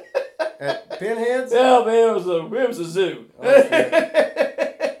 At Pinheads? Yeah, man, it was a zoo. Oh, shit.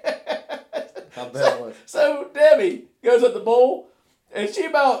 I bet it was. So Debbie goes at the bowl, and she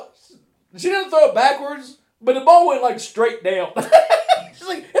doesn't throw it backwards, but the ball went like straight down. She's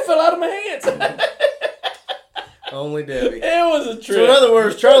like, it fell out of my hands. Only Debbie. It was a trip. So in other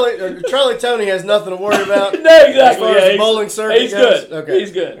words, Charlie Tony has nothing to worry about. No, exactly. As far as the bowling circuit he's goes? good. Okay.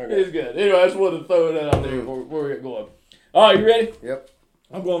 He's good. Okay. He's good. Anyway, I just wanted to throw that out there before we get going. All right, you ready? Yep.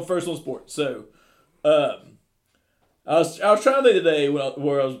 I'm going first on sports. So, I was trying to think today when I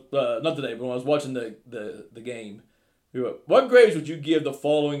was not today, but when I was watching the game. What grades would you give the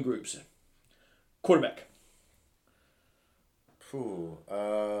following groups? Quarterback. Phew.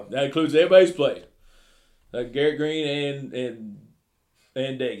 That includes everybody's played. Garrett Green and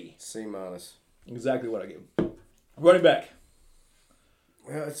Daggy. C-. Exactly what I give him. Running back.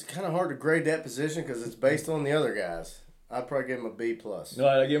 Well, it's kind of hard to grade that position because it's based on the other guys. I'd probably give him a B+. All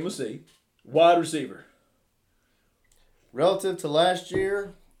right, I give him a C. Wide receiver. Relative to last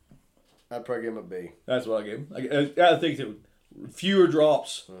year, I'd probably give him a B. That's what I give him. I think that fewer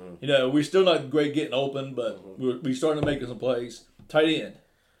drops. Mm-hmm. You know, we're still not great getting open, but we're starting to make some plays. Tight end.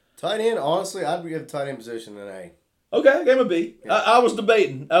 Tight end, honestly, I'd give the tight end position an A. Okay, I gave him a B. Yeah. I was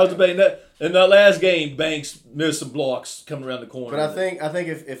debating. Debating that. In that last game, Banks missed some blocks coming around the corner. But I think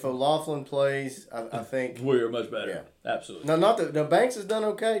if O'Laughlin plays, I think we're much better. Yeah, absolutely. no, not that. No, Banks has done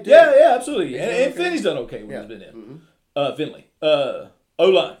okay. Too. Yeah, absolutely. And okay. Finney's done okay when Yeah. he's been in. Mm-hmm. Finley.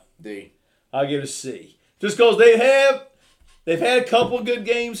 O-line. D. I'll give it a C. Just because they've had a couple of good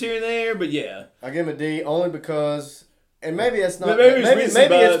games here and there, but yeah. I give him a D only because, and maybe that's not. Maybe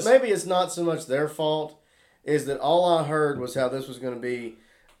Maybe it's not so much their fault. Is that all I heard was how this was going to be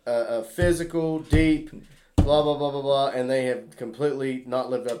a physical, deep, blah blah blah blah blah, and they have completely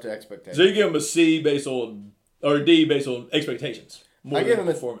not lived up to expectations. So you give him a C based on, or a D based on expectations. I give him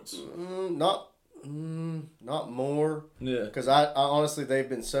a performance. Not more. Yeah. Because I honestly they've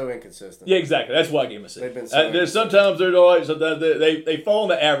been so inconsistent. Yeah, exactly. That's why I give him a C. They've been so there's sometimes they're all right. Sometimes they fall in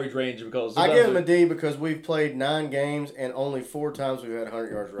the average range because I give them a D because we've played 9 games and only 4 times we've had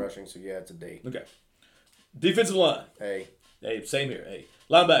 100 yards rushing. So yeah, it's a D. Okay. Defensive line. A. Hey, same here. Hey,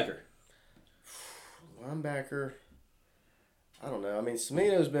 linebacker. Linebacker. I don't know. I mean,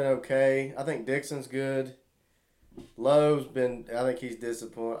 Semino's been okay. I think Dixon's good. Lowe's been. I think he's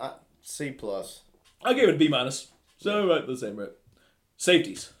disappointed. C+. I give it a B-. So right the same right.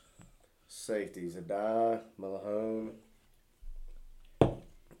 Safeties. Safeties. Adai, Malahone.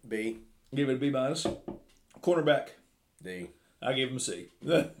 B. Give it a B-. Cornerback. D. I give him a C.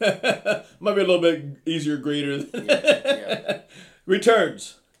 Might be a little bit easier grader. Yeah.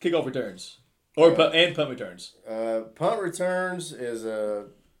 Returns. Kickoff returns. Or punt returns. Punt returns is a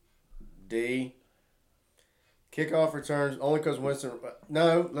D. Kickoff returns only because Winston.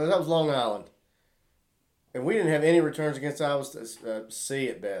 No, that was Long Island. And we didn't have any returns against Iowa. C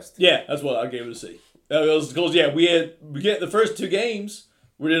at best. Yeah, that's what I gave it a C. Because we get the first 2 games.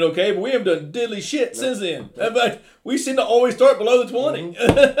 We did okay, but we haven't done diddly shit since then. We seem to always start below the 20.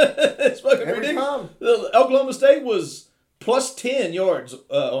 It's fucking Every ridiculous. time. Oklahoma State was plus 10 yards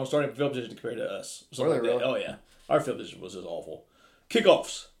on starting field position compared to us. Something like that. Really? Oh, yeah. Our field position was just awful.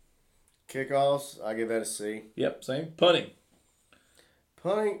 Kickoffs. Kickoffs, I give that a C. Yep, same. Punting.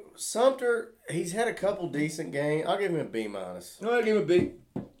 Punting, Sumter, he's had a couple decent games. I'll give him a B-. No, I give him a B.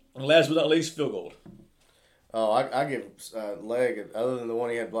 And last but not least, field goal. Oh, I give Leg, other than the one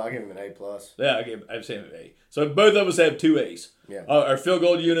he had, I give him an A+. Yeah, I'd say an A. So both of us have 2 A's. Yeah. Our field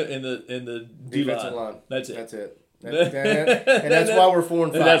goal unit and the Defensive line. That's it. That's it. And that's why we're 4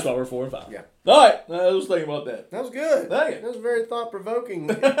 and 5. And that's why we're 4 and 5. Yeah. All right. I was thinking about that. That was good. Thank you. That was very thought-provoking.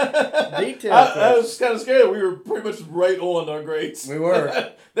 Detailed. I was kind of scared. We were pretty much right on our grades. We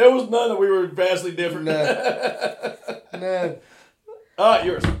were. There was none that we were vastly different. No. All right,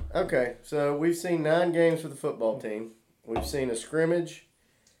 yours. Okay, so we've seen 9 games for the football team. We've seen a scrimmage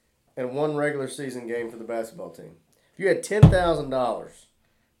and 1 regular season game for the basketball team. If you had $10,000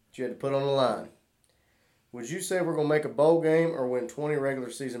 that you had to put on the line, would you say we're going to make a bowl game or win 20 regular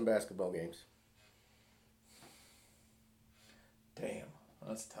season basketball games? Damn,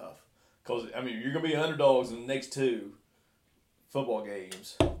 that's tough. Because, I mean, you're going to be underdogs in the next 2 football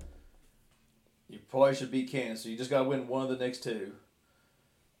games. You probably should beat Kansas, so you just got to win one of the next 2.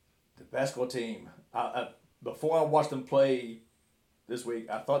 The basketball team, before I watched them play this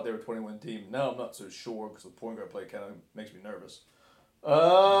week, I thought they were a 21 team. Now I'm not so sure because the point guard play kind of makes me nervous.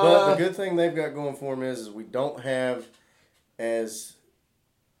 But the good thing they've got going for them is we don't have as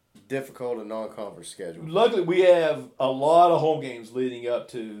difficult a non-conference schedule. Luckily, we have a lot of home games leading up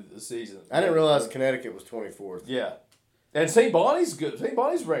to the season. I didn't realize Connecticut was 24th. Yeah. And St. Bonnie's good. St.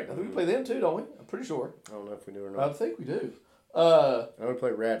 Bonnie's ranked. I think we play them too, don't we? I'm pretty sure. I don't know if we do or I not. think we do. I know we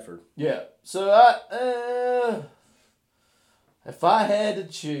play Radford. Yeah. So if I had to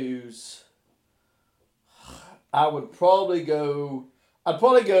choose, I would probably go. I'd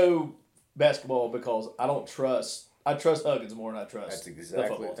probably go basketball because I don't trust. I trust Huggins more than I trust. That's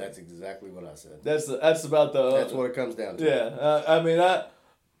exactly what I said. That's about the. That's what it comes down to. Yeah. I mean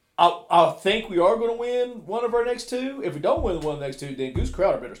I think we are going to win one of our next two. If we don't win one of the next two, then Goose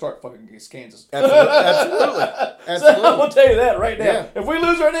Crowder better start fucking against Kansas. Absolutely. So I'm going to tell you that right now. Yeah. If we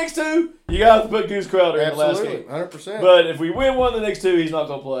lose our next two, you got to put Goose Crowder in the last game. 100%. But if we win one of the next two, he's not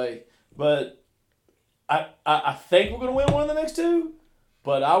going to play. But I think we're going to win one of the next two.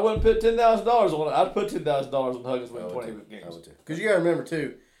 But I wouldn't put $10,000 on it. I'd put $10,000 on Huggins winning 20 games. Because you got to remember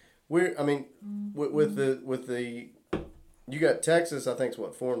too, with the you got Texas. I think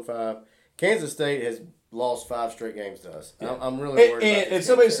it's 4-5. Kansas State has lost 5 straight games to us. Yeah. I'm really worried. And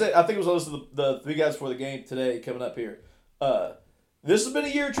somebody said, I think it was also the 3 guys before the game today coming up here. This has been a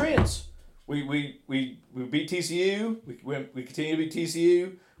year of trends. We beat TCU. We continue to beat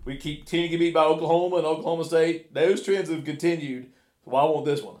TCU. We continue to get beat by Oklahoma and Oklahoma State. Those trends have continued. So I want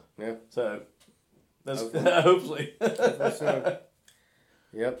this one. Yeah. So that's hopefully. So,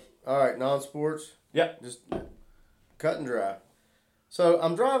 yep. All right. Non-sports. Yep. Just cut and dry. So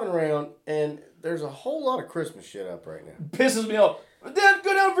I'm driving around and there's a whole lot of Christmas shit up right now. Pisses me off. But then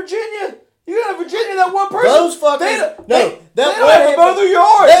go down to Virginia. You go down to Virginia. That one person. Those fuckers. They don't have both of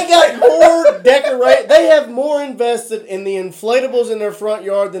yards. They got more decorate. They have more invested in the inflatables in their front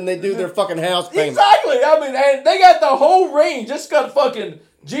yard than they do their fucking house payment. Exactly. I mean, and they got the whole range. Just got fucking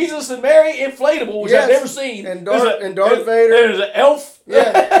Jesus and Mary inflatable, which I've never seen. And Darth Vader. There's an elf.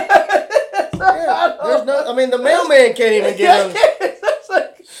 Yeah. There's no. I mean, the mailman can't even get them.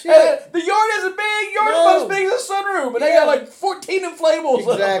 The yard isn't big. Yard's about as big as a sunroom, and they got like 14 inflatables.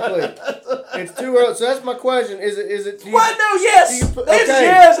 Exactly. It's too early. So that's my question. Is it? What? No. Yes.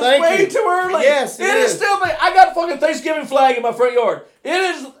 Yes. It's way too early. Yes. It is still. I got a fucking Thanksgiving flag in my front yard.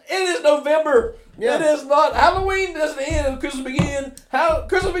 It is November. Yeah. It is not. Halloween doesn't end and Christmas begins.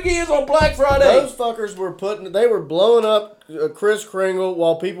 Christmas begins on Black Friday. Those fuckers were blowing up Kris Kringle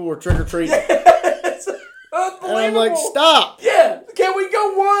while people were trick or treating. Unbelievable. And I'm like, stop. Yeah. Can we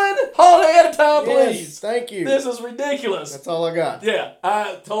go one holiday at a time, please? Yes, thank you. This is ridiculous. That's all I got. Yeah,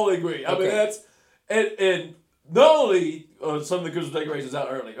 I totally agree. I mean, that's and not only some of the Christmas decorations out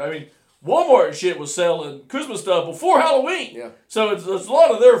early. I mean, Walmart and shit was selling Christmas stuff before Halloween. Yeah. So it's a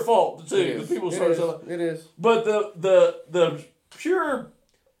lot of their fault too. The people started selling. It is. But the pure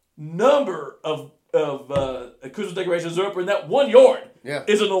number of Christmas decorations are up in that one yard. Yeah.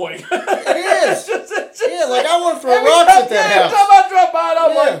 Is annoying. It is. Yeah, like I want to throw rocks at that house. Every time I drop by,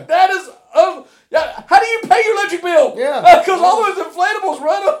 I'm like, that is. How do you pay your electric bill? Yeah. Because all those inflatables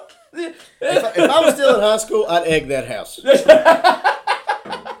run up. If I was still in high school, I'd egg that house. You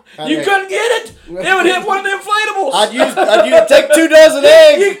couldn't get it. It would hit one of the inflatables. I'd take 2 dozen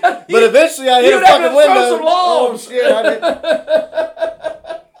eggs, but eventually I'd hit a fucking window. Throw some logs. Oh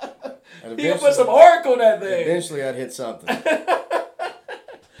shit! You put some arc on that thing. Eventually, I'd hit something.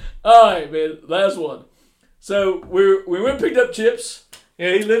 All right, man. Last one. So we went and picked up Chips.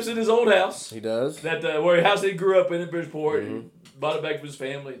 Yeah, he lives in his old house. He does. That where house he grew up in Bridgeport. Mm-hmm. And bought it back for his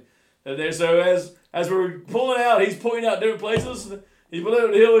family. And then so as we were pulling out, he's pointing out different places. He put it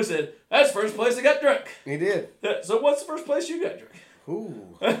over the hill. He said, "That's the first place I got drunk." He did. So what's the first place you got drunk?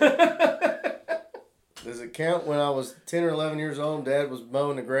 Ooh. Does it count when I was 10 or 11 years old and Dad was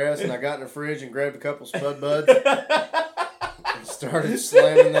mowing the grass and I got in the fridge and grabbed a couple Spud Buds and started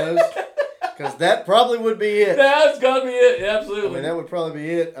slamming those? Because that probably would be it. That's got to be it. Absolutely. I mean, that would probably be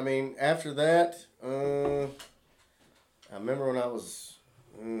it. I mean, after that, I remember when I was,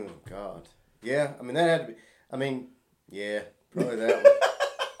 God. Yeah, I mean, that had to be, I mean, yeah, probably that one.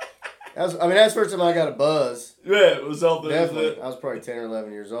 That's the first time I got a buzz. Yeah, it was something. Definitely. I was probably 10 or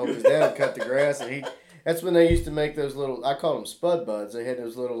 11 years old because Dad would cut the grass and that's when they used to make those little, I called them Spud Buds. They had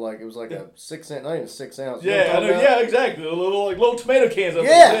those little, it was like a 6 ounce, not even 6 ounce. Yeah, I know, yeah, exactly. Little tomato cans.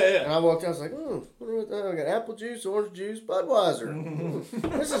 Yeah. And I walked out, I was like, I got apple juice, orange juice, Budweiser.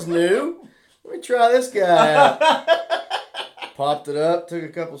 This is new. Let me try this guy out. Popped it up, took a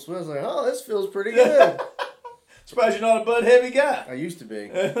couple swims, like, oh, this feels pretty good. Surprised you're not a Bud heavy guy. I used to be.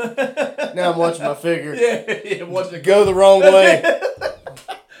 Now I'm watching my figure. Yeah, watching it go the wrong way.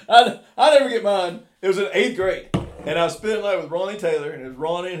 I never get mine. It was in 8th grade, and I was spending the night with Ronnie Taylor, and it was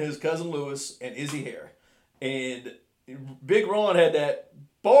Ronnie and his cousin Lewis and Izzy Hare. And Big Ron had that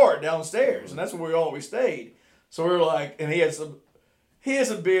bar downstairs, and that's where we always stayed. So we were like, and he had some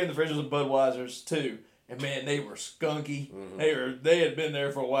beer in the fridge with some Budweisers too. and man, they were skunky. Mm-hmm. They had been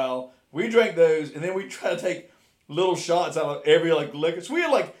there for a while. We drank those, and then we tried to take little shots out of every liquor. So we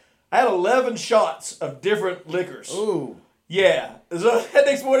had I had 11 shots of different liquors. Ooh. Yeah. So that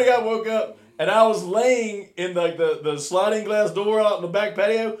next morning I woke up and I was laying in the sliding glass door out in the back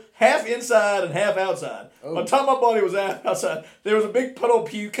patio, half inside and half outside. Oh. On top of my body was outside. There was a big puddle of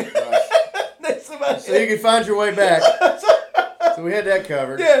puke. Next to my So you could find your way back. So we had that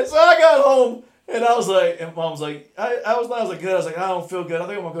covered. Yeah, so I got home and I was like, and Mom was like, I was good. I was like, I don't feel good. I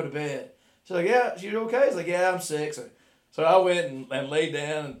think I'm going to go to bed. She's like, yeah, you okay? I was like, yeah, I'm sick. So I went and laid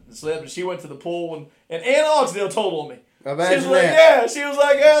down and slept, and she went to the pool, and Ann Oxdale told on me. Imagine she was like, that. yeah, she was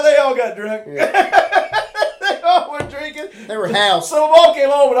like, yeah, they all got drunk. Yeah. They all were drinking. They were house. So Mom came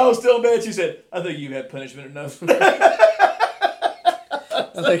home and I was still in bed. She said, I think you had punishment enough.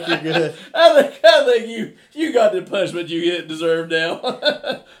 I think you're good. I think you got the punishment you deserve now.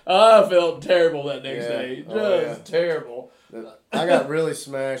 I felt terrible that next day. Just terrible. I got really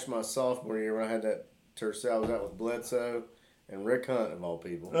smashed my sophomore year when I had that Tercel. I was out with Bledsoe and Rick Hunt, of all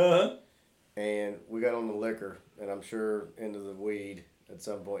people. Uh-huh. And we got on the liquor, and I'm sure into the weed at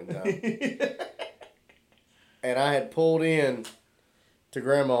some point in time. And I had pulled in to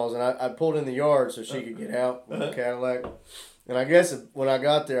Grandma's, and I pulled in the yard so she could get out with the Cadillac. And I guess when I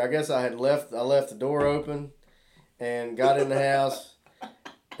got there, I left the door open and got in the house.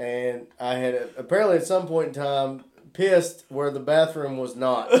 And I had apparently at some point in time pissed where the bathroom was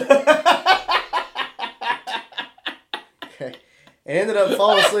not. Okay. And ended up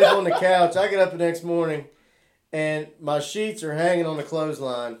falling asleep on the couch. I get up the next morning and my sheets are hanging on the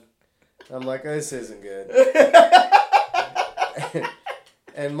clothesline. I'm like, oh, this isn't good.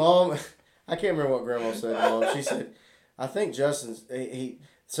 And Mom, I can't remember what Grandma said to Mom. She said, I think Justin's,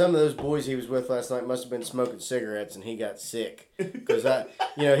 some of those boys he was with last night must have been smoking cigarettes and he got sick. Because of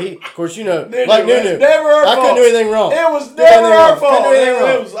course, Nunu, Nunu, never our I couldn't do anything wrong. It was never our fault.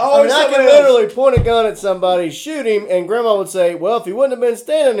 It was always I could literally point a gun at somebody, shoot him, and Grandma would say, well, if he wouldn't have been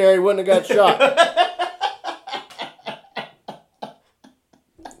standing there, he wouldn't have got shot.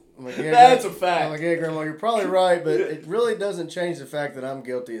 That's a fact. I'm like, yeah, Grandma, you're probably right, but it really doesn't change the fact that I'm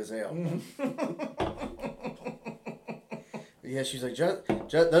guilty as hell. Yeah, she's like,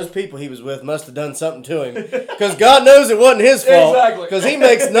 those people he was with must have done something to him. Because God knows it wasn't his fault. Exactly. Because he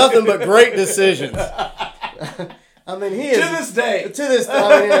makes nothing but great decisions. I mean, he is... To this day.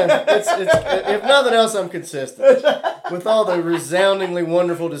 I mean, yeah, it's if nothing else, I'm consistent. With all the resoundingly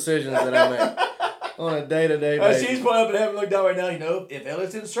wonderful decisions that I make. On a day-to-day basis. She's pulling up and having looked down right now. If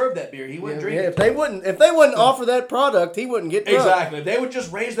Ellis didn't serve that beer, he wouldn't drink it. If they wouldn't offer that product, he wouldn't get drunk. Exactly. If they would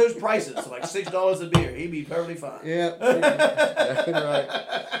just raise those prices to like $6 a beer, he'd be perfectly fine. Yeah, right.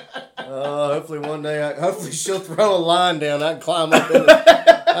 Hopefully one day, hopefully she'll throw a line down. I can climb up in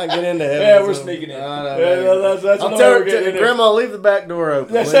I can get into heaven. Yeah, we're sneaking in. That's I'll tell her, Grandma, leave the back door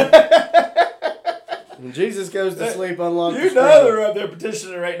open. When Jesus goes to sleep, unlock the You know they're up there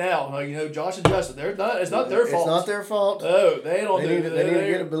petitioning right now. Josh and Justin. It's not their fault. It's not their fault. No, they don't. They need to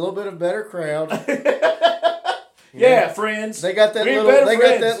get a little bit of better crowd. Friends. They got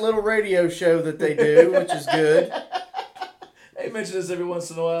that little radio show that they do, which is good. They mention this every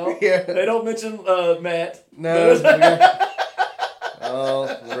once in a while. Yeah. They don't mention Matt. No.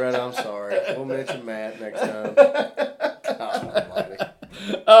 Loretta, I'm sorry. We'll mention Matt next time. God almighty.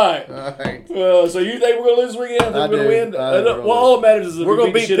 All right. So you think we're going to lose this weekend? We're going to win? All that matters is that we're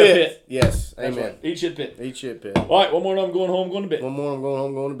going to beat Pitt. Yes. Amen. Right. Eat shit Pitt. Eat shit Pitt. All right. One more and I'm going home, going to bed. One more and I'm going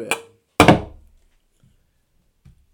home, going to bed.